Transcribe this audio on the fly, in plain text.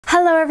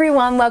Hello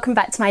everyone, welcome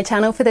back to my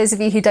channel. For those of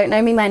you who don't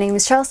know me, my name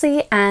is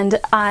Chelsea and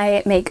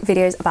I make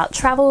videos about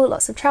travel,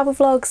 lots of travel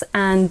vlogs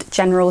and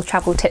general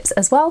travel tips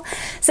as well.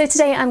 So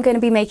today I'm going to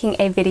be making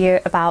a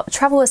video about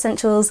travel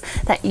essentials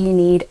that you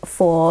need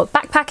for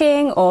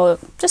backpacking or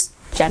just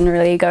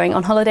generally going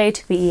on holiday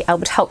to be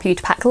able to help you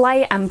to pack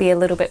light and be a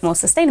little bit more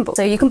sustainable.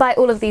 So you can buy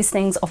all of these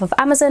things off of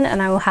Amazon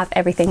and I will have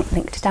everything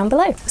linked down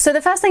below. So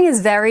the first thing is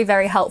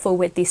very helpful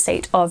with the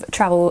state of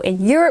travel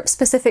in Europe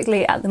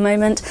specifically at the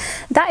moment.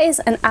 That is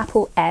an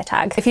Apple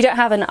AirTag. If you don't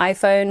have an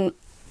iPhone,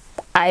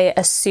 I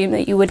assume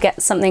that you would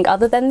get something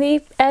other than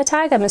the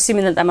AirTag. I'm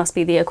assuming that there must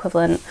be the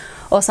equivalent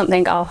or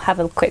something. I'll have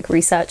a quick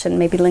research and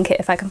maybe link it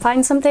if I can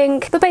find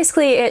something. But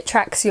basically it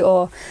tracks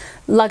your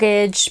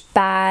luggage,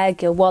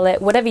 bag, your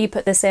wallet, whatever you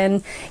put this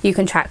in, you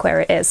can track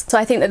where it is. So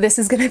I think that this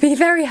is going to be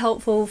very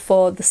helpful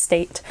for the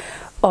state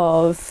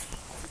of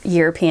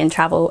European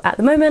travel at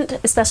the moment,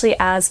 especially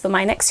as for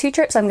my next 2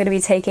 trips I'm going to be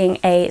taking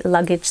a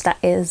luggage that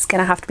is going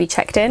to have to be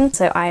checked in,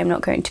 so I am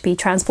not going to be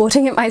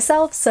transporting it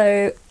myself.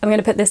 So I'm going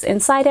to put this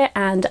inside it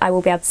and I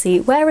will be able to see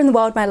where in the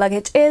world my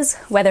luggage is,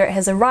 whether it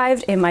has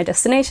arrived in my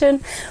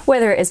destination,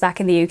 whether it is back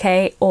in the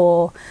UK,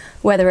 or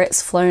whether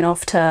it's flown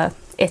off to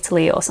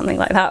Italy or something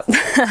like that.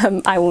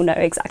 I will know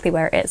exactly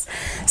where it is.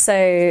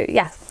 So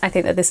yeah, I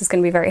think that this is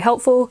going to be very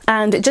helpful.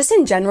 And just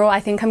in general, I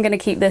think I'm going to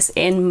keep this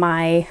in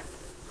my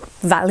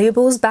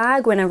valuables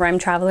bag whenever I'm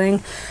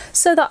traveling,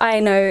 so that I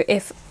know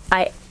if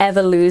I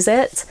ever lose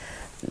it,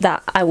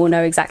 that I will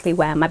know exactly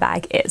where my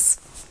bag is.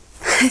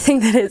 I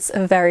think that it's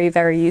a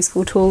very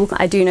useful tool.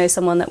 I do know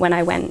someone that when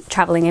I went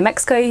traveling in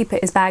Mexico, he put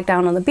his bag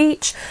down on the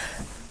beach.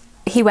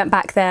 He went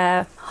back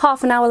there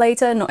half an hour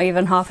later, not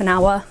even half an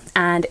hour,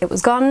 and it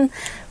was gone.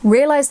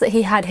 Realized that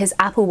he had his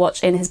Apple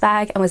Watch in his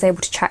bag and was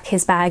able to track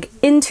his bag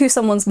into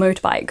someone's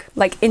motorbike,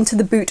 like into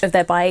the boot of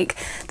their bike.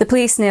 The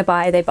police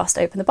nearby, they bust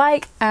open the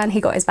bike and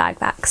he got his bag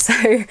back.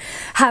 So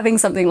having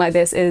something like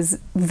this is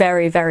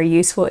very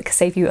useful. It can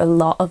save you a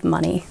lot of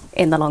money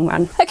in the long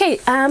run. Okay,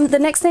 the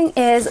next thing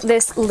is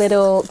this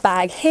little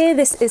bag here.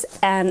 This is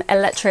an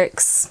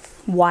electrics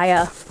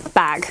wire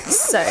bag.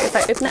 So if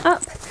I open it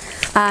up,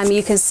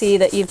 you can see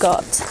that you've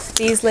got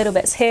these little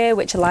bits here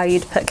which allow you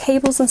to put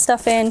cables and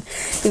stuff in.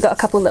 You've got a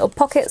couple little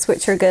pockets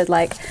which are good,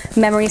 like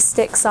memory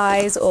stick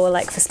size, or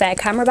like for spare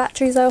camera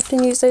batteries I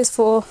often use those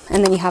for.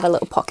 And then you have a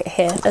little pocket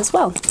here as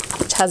well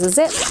which has a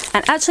zip.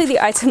 And actually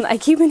the item that I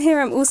keep in here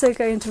I'm also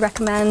going to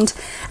recommend,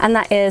 and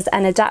that is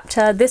an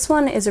adapter. This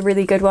one is a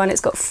really good one.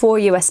 It's got 4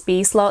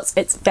 USB slots.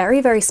 It's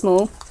very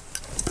small,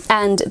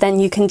 and then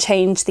you can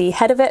change the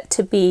head of it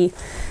to be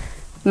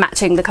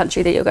matching the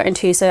country that you're going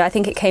to. So I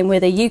think it came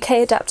with a UK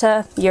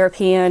adapter,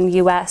 European,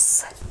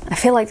 US. I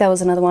feel like there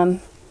was another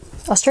one,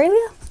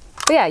 Australia?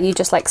 But yeah, you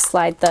just like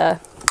slide the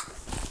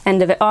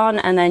end of it on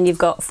and then you've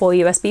got 4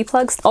 USB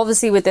plugs.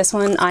 Obviously with this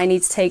one I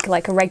need to take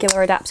like a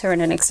regular adapter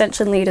and an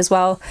extension lead as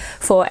well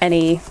for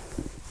any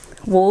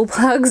wall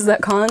plugs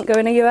that can't go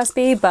in a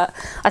USB, but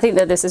I think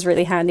that this is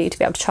really handy to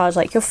be able to charge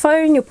like your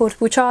phone, your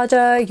portable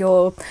charger,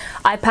 your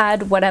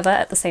iPad, whatever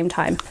at the same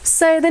time.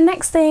 So the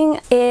next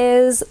thing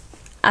is,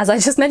 as I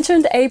just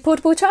mentioned, a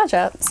portable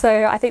charger.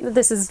 So I think that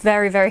this is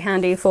very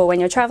handy for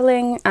when you're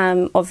traveling.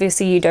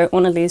 Obviously you don't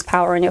want to lose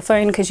power on your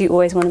phone because you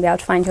always want to be able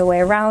to find your way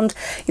around.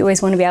 You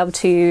always want to be able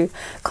to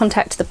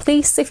contact the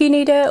police if you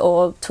need it,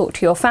 or talk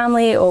to your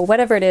family, or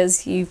whatever it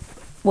is. You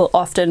will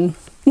often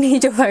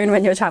need your phone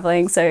when you're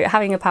traveling, so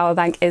having a power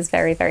bank is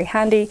very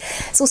handy.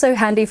 It's also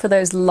handy for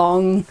those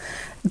long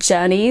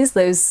journeys,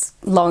 those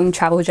long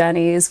travel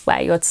journeys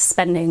where you're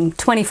spending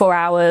 24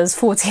 hours,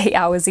 48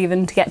 hours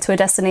even to get to a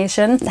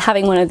destination.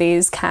 Having one of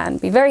these can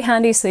be very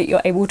handy so that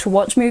you're able to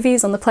watch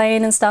movies on the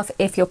plane and stuff.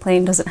 If your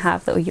plane doesn't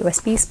have little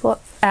USB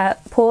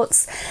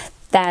ports,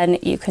 then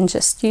you can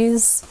just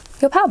use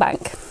your power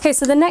bank. Okay,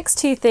 so the next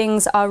 2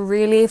 things are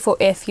really for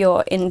if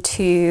you're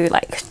into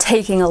like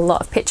taking a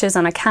lot of pictures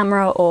on a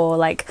camera or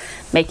like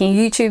making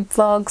YouTube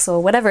vlogs or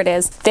whatever it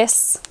is.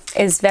 This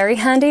is very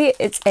handy.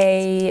 It's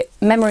a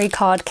memory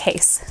card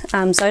case.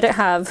 So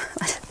I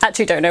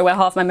actually don't know where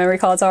half my memory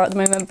cards are at the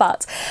moment,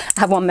 but I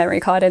have 1 memory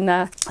card in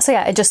there. So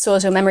yeah, it just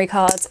stores your memory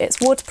cards. It's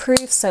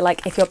waterproof, so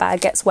like if your bag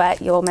gets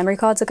wet, your memory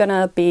cards are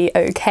gonna be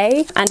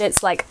okay. And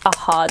it's like a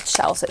hard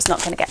shell, so it's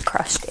not gonna get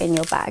crushed in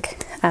your bag.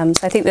 So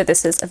I think that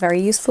this is a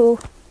very useful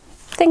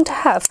thing to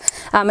have.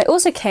 It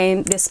also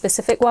came, this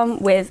specific one,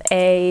 with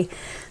a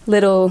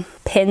little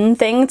pin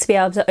thing to be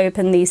able to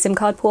open the SIM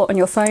card port on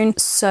your phone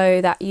so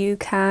that you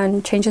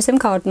can change your SIM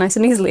card nice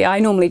and easily. I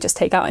normally just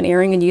take out an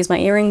earring and use my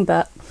earring,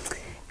 but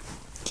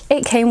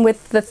it came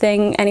with the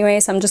thing anyway,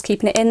 so I'm just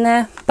keeping it in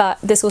there. But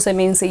this also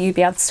means that you'd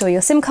be able to store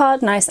your SIM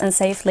card nice and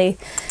safely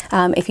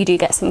if you do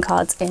get SIM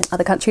cards in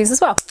other countries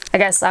as well. I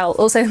guess I'll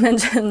also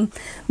mention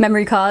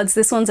memory cards.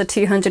 This one's a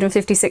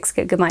 256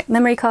 gigabyte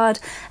memory card,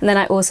 and then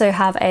I also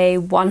have a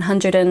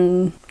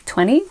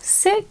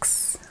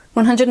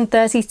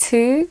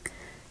 132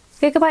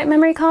 gigabyte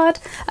memory card.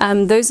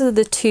 Those are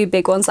the 2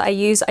 big ones that I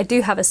use. I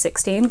do have a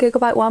 16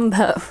 gigabyte one,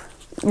 but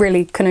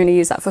really can only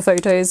use that for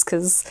photos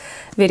because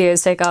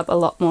videos take up a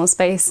lot more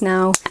space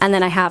now. And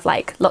then I have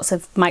like lots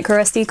of micro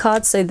SD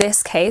cards. So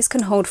this case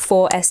can hold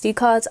 4 SD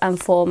cards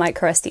and 4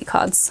 micro SD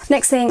cards.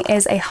 Next thing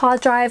is a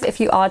hard drive. If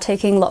you are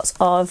taking lots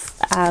of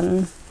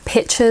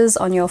pictures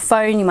on your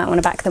phone, you might want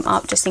to back them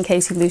up just in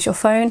case you lose your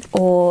phone,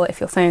 or if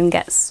your phone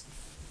gets,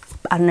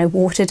 I don't know,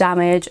 water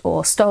damage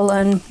or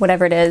stolen,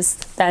 whatever it is,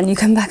 then you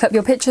can back up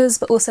your pictures.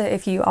 But also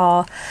if you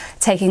are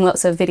taking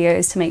lots of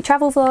videos to make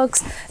travel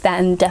vlogs,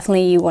 then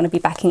definitely you want to be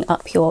backing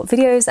up your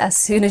videos as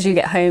soon as you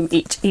get home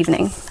each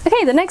evening.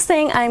 Okay, the next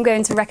thing I'm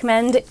going to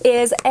recommend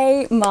is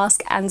a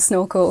mask and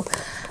snorkel.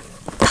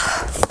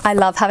 I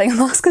love having a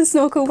mask and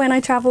snorkel when I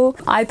travel.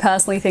 I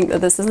personally think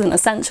that this isn't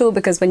essential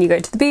because when you go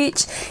to the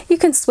beach, you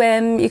can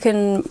swim, you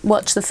can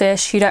watch the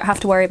fish, you don't have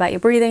to worry about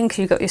your breathing because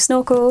you've got your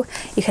snorkel,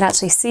 you can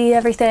actually see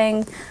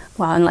everything.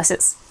 Well, unless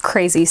it's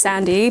crazy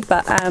sandy,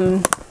 but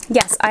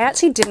yes, I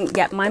actually didn't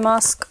get my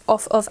mask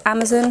off of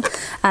Amazon,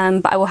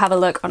 but I will have a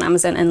look on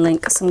Amazon and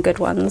link some good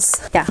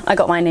ones. Yeah, I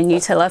got mine in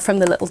Utila from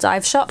the little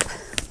dive shop,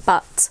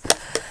 but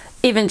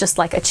even just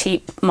like a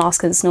cheap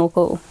mask and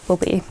snorkel will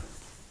be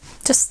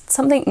just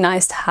something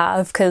nice to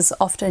have, because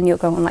often you'll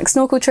go on like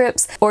snorkel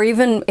trips, or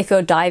even if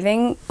you're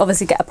diving,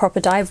 obviously get a proper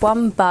dive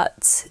one,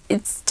 but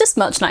it's just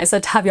much nicer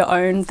to have your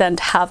own than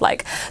to have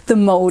like the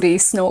moldy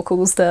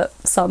snorkels that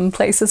some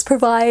places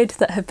provide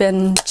that have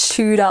been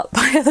chewed up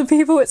by other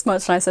people. It's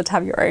much nicer to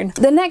have your own.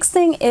 The next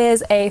thing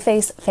is a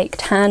face fake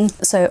tan.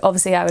 So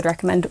obviously I would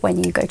recommend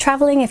when you go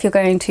traveling, if you're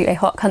going to a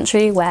hot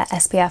country, wear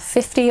SPF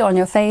 50 on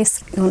your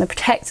face. You want to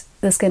protect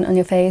the skin on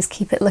your face,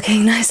 keep it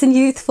looking nice and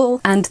youthful.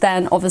 And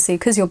then obviously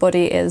because your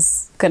body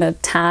is gonna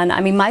tan,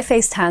 I mean my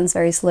face tans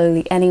very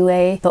slowly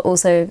anyway, but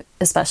also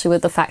especially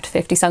with the Fact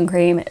 50 sun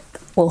cream, it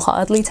will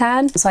hardly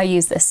tan. So I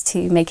use this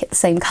to make it the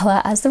same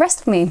color as the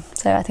rest of me.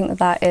 So I think that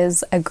that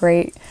is a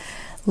great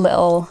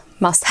little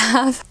must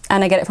have,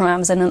 and I get it from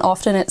Amazon, and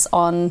often it's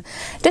on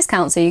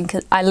discount, so you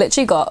can, I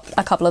literally got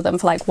a couple of them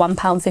for like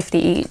 £1.50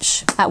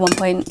 each at one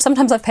point.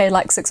 Sometimes I've paid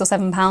like £6 or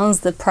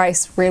 £7. The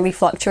price really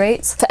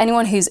fluctuates. For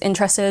anyone who's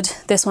interested,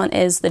 this one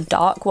is the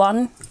dark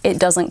one. It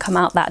doesn't come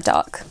out that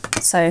dark,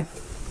 so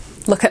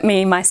look at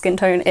me, my skin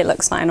tone, it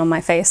looks fine on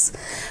my face,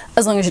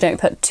 as long as you don't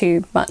put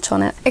too much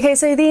on it. Okay,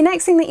 so the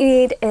next thing that you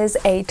need is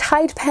a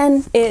Tide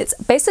pen. It's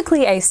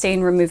basically a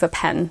stain remover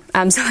pen.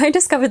 So I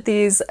discovered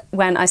these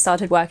when I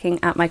started working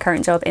at my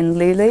current job in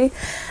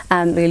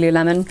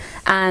Lululemon,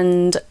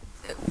 and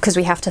because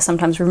we have to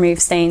sometimes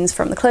remove stains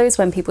from the clothes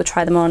when people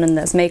try them on and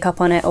there's makeup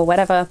on it or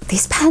whatever.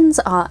 These pens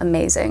are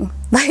amazing.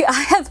 Like,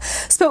 I have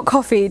spilt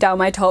coffee down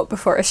my top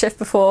before a shift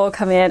before,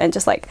 come in and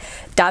just like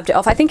dabbed it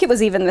off. I think it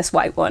was even this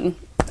white one,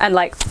 and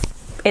like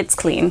it's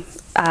clean.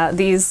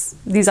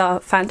 These are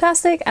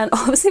fantastic, and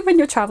obviously when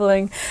you're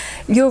traveling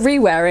you're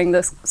re-wearing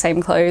the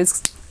same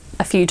clothes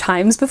a few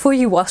times before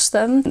you wash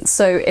them,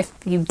 so if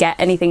you get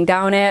anything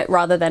down it,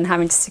 rather than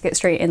having to stick it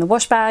straight in the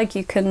wash bag,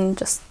 you can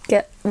just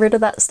get rid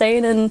of that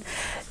stain and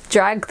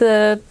drag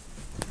the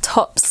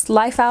top's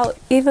life out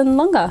even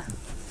longer.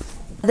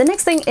 The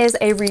next thing is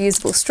a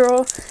reusable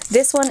straw.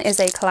 This one is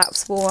a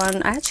collapsible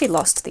one. I actually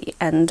lost the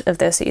end of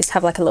this. It used to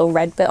have like a little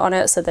red bit on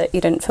it so that you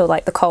didn't feel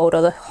like the cold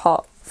or the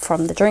hot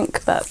from the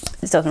drink, but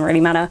it doesn't really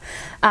matter.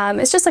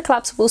 It's just a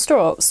collapsible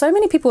straw. So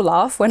many people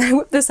laugh when I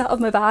whip this out of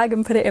my bag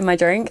and put it in my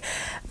drink.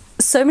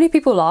 So many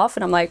people laugh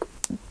and I'm like,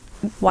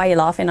 why are you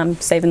laughing? I'm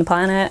saving the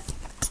planet.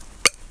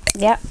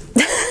 Yeah.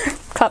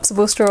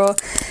 Collapsible straw,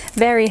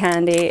 very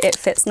handy. It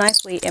fits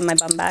nicely in my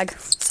bum bag.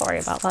 Sorry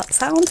about that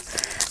sound.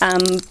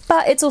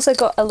 But it's also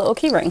got a little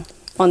key ring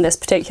on this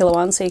particular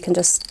one, so you can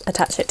just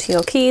attach it to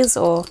your keys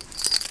or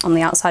on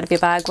the outside of your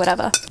bag,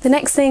 whatever. The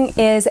next thing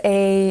is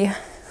a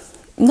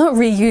not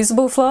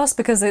reusable floss,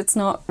 because it's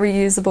not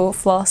reusable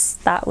floss,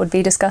 that would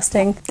be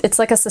disgusting. It's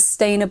like a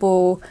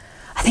sustainable,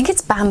 I think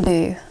it's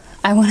bamboo,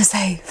 I want to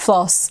say,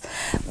 floss,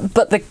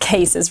 but the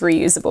case is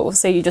reusable,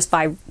 so you just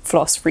buy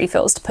floss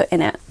refills to put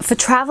in it. For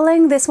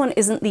traveling, this one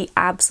isn't the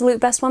absolute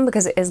best one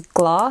because it is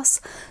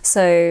glass,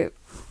 so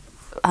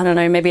I don't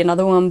know, maybe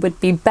another one would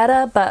be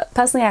better, but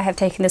personally I have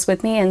taken this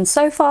with me and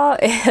so far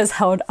it has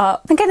held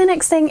up. Okay, the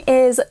next thing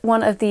is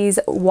one of these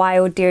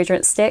Wild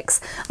deodorant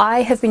sticks.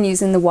 I have been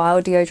using the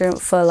Wild deodorant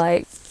for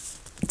like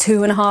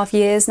 2.5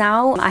 years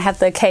now. I have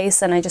the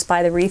case and I just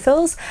buy the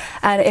refills,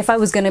 and if I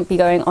was going to be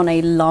going on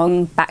a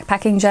long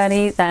backpacking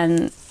journey,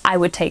 then I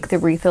would take the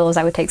refills.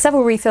 I would take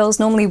several refills.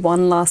 Normally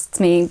one lasts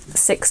me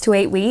 6 to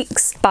 8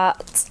 weeks,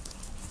 but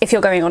if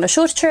you're going on a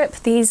shorter trip,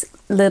 these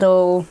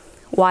little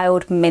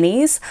Wild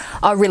minis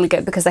are really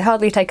good because they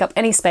hardly take up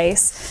any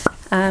space,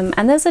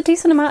 and there's a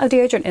decent amount of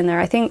deodorant in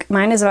there. I think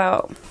mine is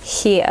about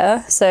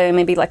here, so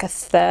maybe like a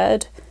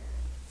third.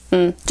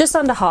 Just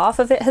under half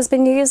of it has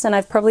been used, and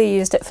I've probably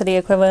used it for the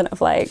equivalent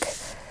of like,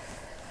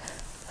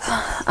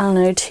 I don't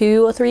know,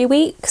 2 or 3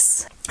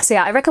 weeks. So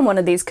yeah, I reckon one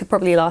of these could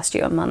probably last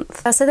you a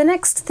month. So the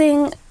next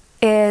thing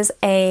is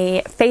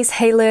a face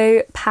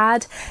halo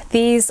pad.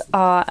 These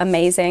are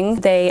amazing.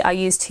 They are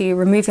used to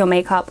remove your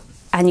makeup,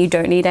 and you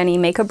don't need any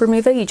makeup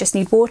remover, you just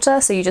need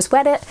water. So you just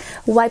wet it,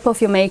 wipe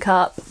off your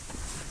makeup,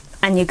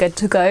 and you're good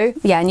to go.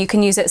 Yeah, and you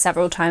can use it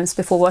several times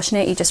before washing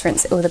it. You just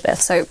rinse it with a bit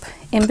of soap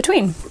in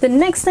between. The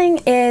next thing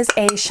is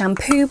a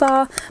shampoo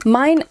bar.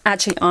 Mine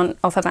actually aren't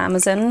off of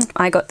Amazon.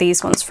 I got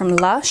these ones from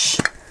Lush.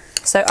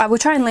 So I will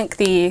try and link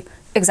the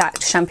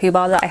exact shampoo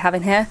bar that I have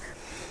in here.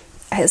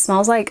 It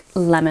smells like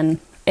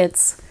lemon.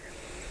 It's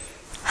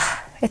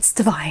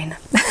divine.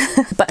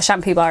 But a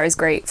shampoo bar is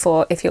great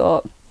for if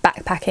you're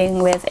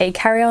backpacking with a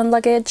carry-on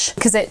luggage,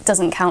 because it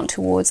doesn't count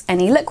towards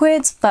any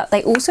liquids, but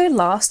they also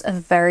last a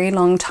very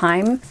long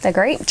time. They're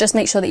great. Just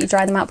make sure that you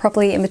dry them out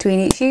properly in between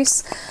each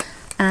use,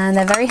 and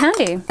they're very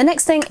handy. The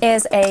next thing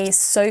is a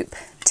soap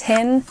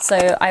tin.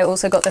 So I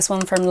also got this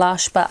one from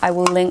Lush, but I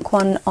will link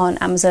one on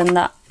Amazon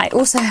that I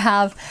also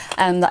have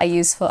that I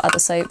use for other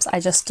soaps.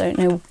 I just don't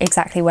know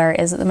exactly where it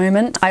is at the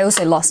moment. I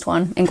also lost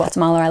one in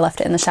Guatemala. I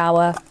left it in the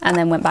shower and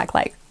then went back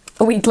like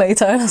a week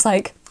later and I was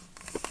like,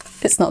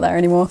 it's not there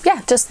anymore.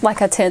 Yeah, just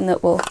like a tin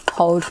that will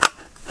hold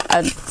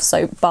a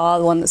soap bar,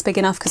 the one that's big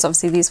enough, because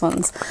obviously these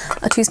ones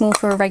are too small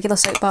for a regular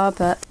soap bar.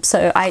 But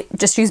so I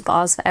just use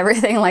bars for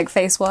everything, like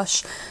face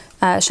wash,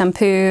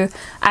 shampoo.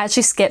 I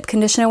actually skip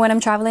conditioner when I'm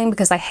traveling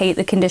because I hate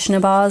the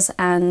conditioner bars,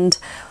 and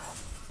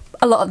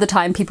a lot of the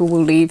time people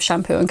will leave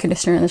shampoo and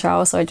conditioner in the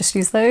shower, so I just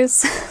use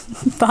those.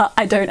 But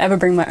I don't ever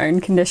bring my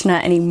own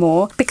conditioner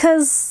anymore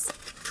because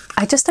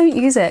I just don't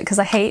use it, because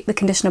I hate the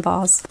conditioner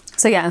bars.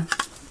 So yeah,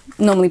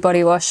 normally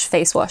body wash,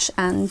 face wash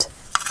and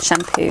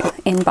shampoo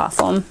in bar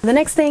form. The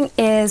next thing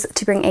is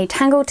to bring a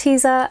tangle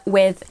teaser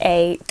with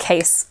a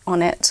case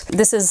on it.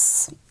 This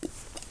is,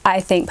 I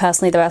think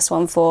personally, the best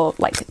one for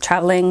like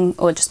traveling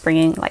or just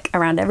bringing like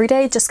around every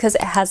day, just because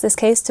it has this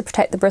case to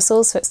protect the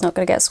bristles, so it's not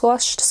going to get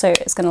squashed, so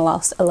it's going to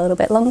last a little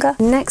bit longer.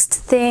 Next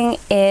thing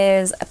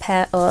is a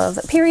pair of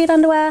period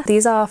underwear.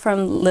 These are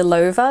from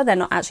Lilova. They're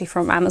not actually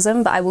from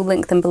Amazon, but I will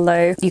link them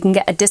below. You can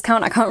get a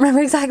discount. I can't remember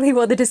exactly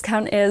what the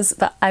discount is,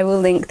 but I will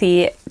link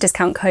the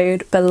discount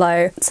code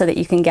below so that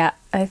you can get,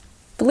 I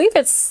believe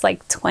it's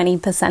like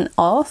 20%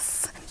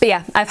 off. But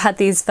yeah, I've had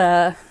these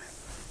for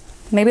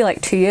maybe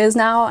like 2 years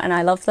now and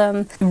I love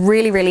them.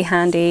 Really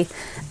handy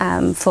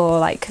for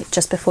like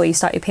just before you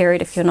start your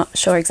period. If you're not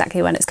sure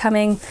exactly when it's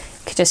coming, you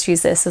could just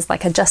use this as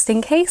like a just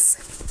in case.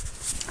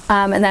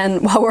 And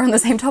then while we're on the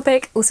same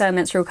topic, also a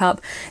menstrual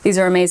cup. These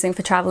are amazing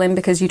for traveling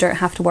because you don't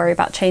have to worry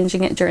about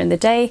changing it during the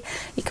day.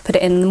 You can put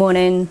it in the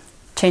morning,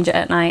 change it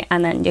at night,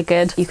 and then you're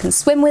good. You can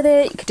swim with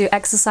it, you can do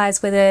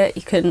exercise with it,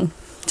 you can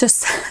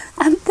just,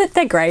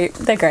 they're great,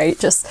 they're great.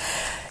 Just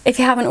if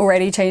you haven't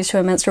already changed to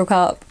a menstrual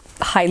cup,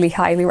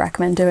 highly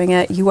recommend doing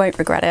it. You won't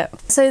regret it.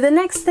 So the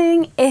next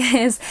thing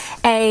is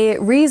a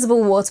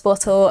reusable water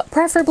bottle,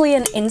 preferably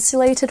an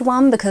insulated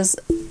one, because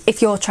if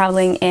you're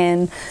traveling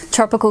in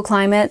tropical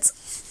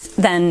climates,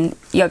 then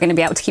you're going to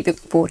be able to keep your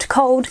water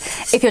cold.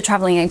 If you're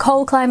traveling in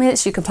cold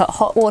climates, you can put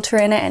hot water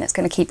in it and it's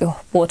going to keep your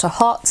water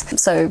hot.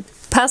 So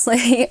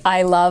personally,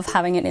 I love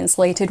having an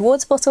insulated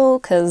water bottle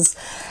because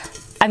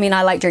I mean,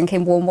 I like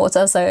drinking warm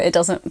water, so it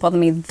doesn't bother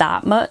me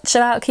that much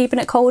about keeping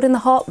it cold in the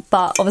hot.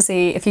 But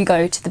obviously if you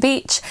go to the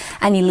beach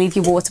and you leave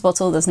your water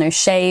bottle, there's no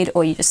shade,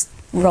 or you just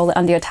roll it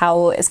under your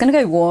towel, it's gonna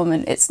go warm,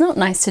 and it's not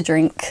nice to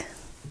drink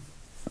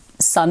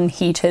sun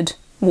heated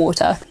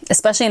water,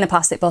 especially in a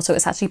plastic bottle.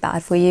 It's actually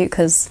bad for you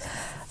because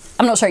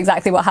I'm not sure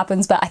exactly what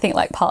happens, but I think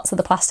like parts of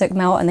the plastic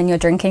melt and then you're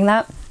drinking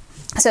that.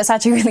 So it's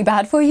actually really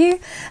bad for you.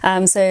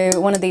 So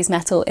one of these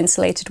metal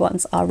insulated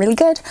ones are really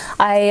good.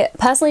 I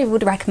personally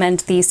would recommend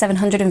the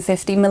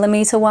 750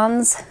 millimeter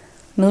ones.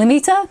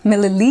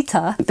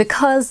 Milliliter,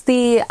 because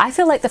I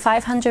feel like the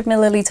 500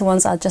 milliliter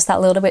ones are just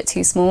that little bit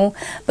too small,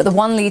 but the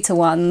 1 liter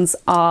ones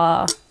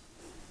are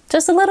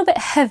just a little bit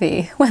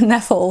heavy when they're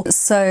full.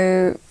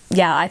 So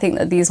yeah, I think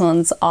that these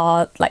ones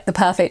are like the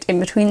perfect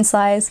in-between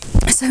size.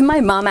 So my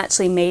mum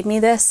actually made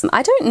me this.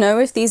 I don't know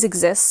if these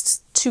exist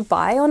to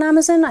buy on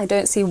Amazon. I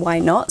don't see why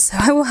not. So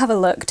I will have a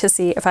look to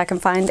see if I can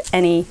find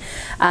any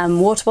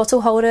water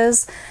bottle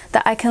holders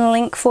that I can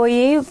link for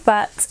you.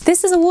 But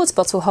this is a water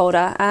bottle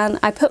holder and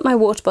I put my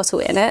water bottle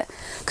in it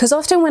because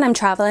often when I'm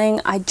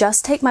traveling, I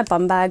just take my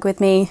bum bag with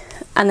me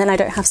and then I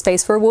don't have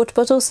space for a water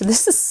bottle. So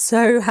this is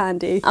so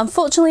handy.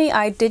 Unfortunately,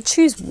 I did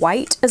choose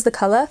white as the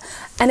color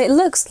and it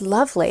looks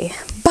lovely,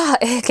 but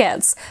it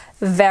gets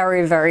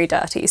very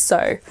dirty.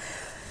 So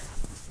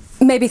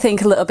maybe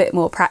think a little bit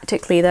more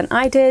practically than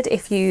I did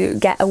if you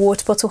get a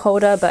water bottle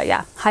holder. But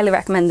yeah, highly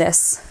recommend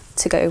this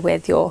to go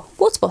with your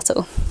water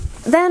bottle.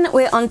 Then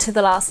we're on to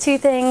the last two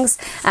things.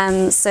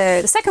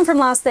 So the second from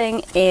last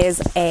thing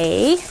is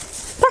a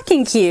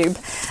packing cube.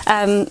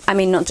 I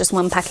mean, not just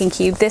one packing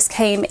cube. This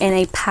came in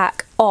a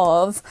pack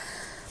of,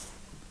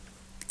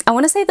 I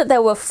want to say that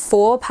there were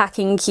 4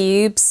 packing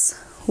cubes,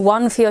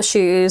 1 for your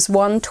shoes,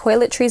 1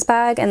 toiletries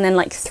bag, and then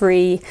like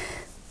 3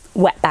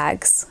 wet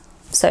bags.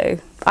 So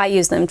I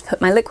use them to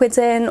put my liquids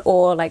in,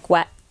 or like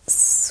wet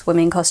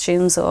swimming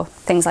costumes or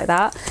things like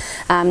that.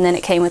 Then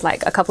it came with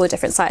like a couple of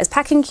different size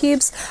packing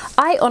cubes.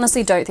 I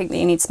honestly don't think that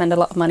you need to spend a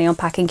lot of money on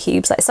packing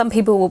cubes. Like some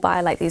people will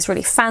buy like these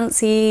really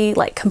fancy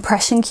like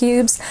compression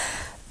cubes.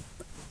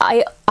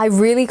 I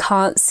really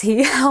can't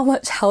see how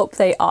much help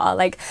they are.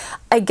 Like,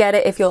 I get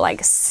it if you're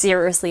like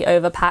seriously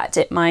overpacked,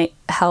 it might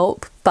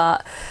help,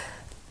 but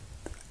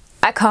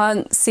I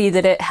can't see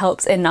that it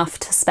helps enough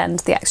to spend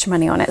the extra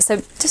money on it.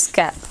 So just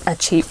get a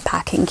cheap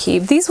packing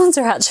cube. These ones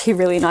are actually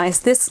really nice.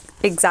 This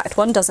exact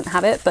one doesn't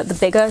have it, but the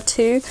bigger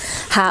two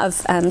have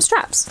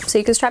straps. So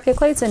you can strap your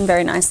clothes in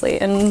very nicely,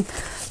 and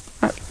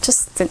I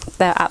just think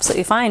they're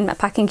absolutely fine. A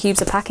packing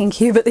cube's a packing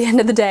cube at the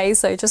end of the day,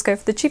 so just go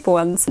for the cheaper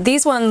ones.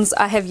 These ones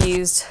I have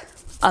used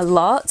a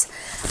lot,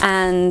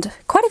 and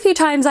quite a few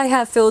times I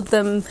have filled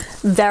them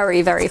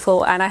very, very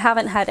full, and I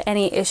haven't had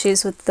any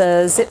issues with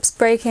the zips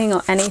breaking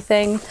or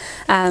anything.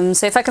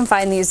 So if I can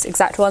find these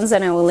exact ones,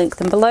 then I will link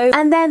them below.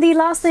 And then the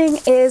last thing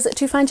is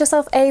to find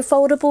yourself a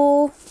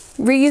foldable,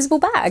 reusable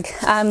bag.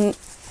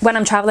 When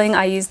I'm traveling,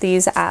 I use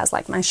these as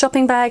like my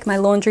shopping bag, my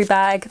laundry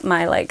bag,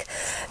 my like,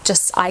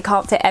 just, I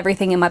can't fit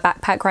everything in my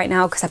backpack right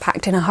now because I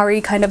packed in a hurry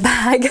kind of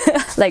bag.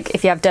 Like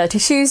if you have dirty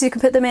shoes, you can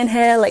put them in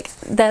here. Like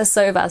they're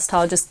so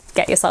versatile. Just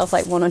get yourself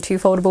like 1 or 2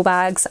 foldable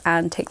bags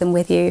and take them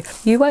with you.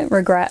 You won't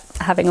regret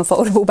having a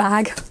foldable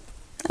bag.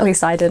 At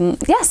least I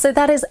didn't. Yeah, so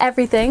that is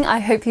everything. I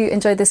hope you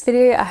enjoyed this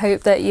video. I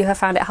hope that you have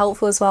found it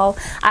helpful as well.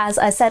 As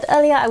I said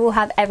earlier, I will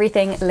have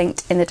everything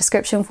linked in the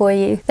description for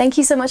you. Thank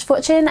you so much for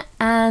watching,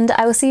 and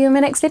I will see you in my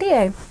next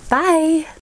video. Bye!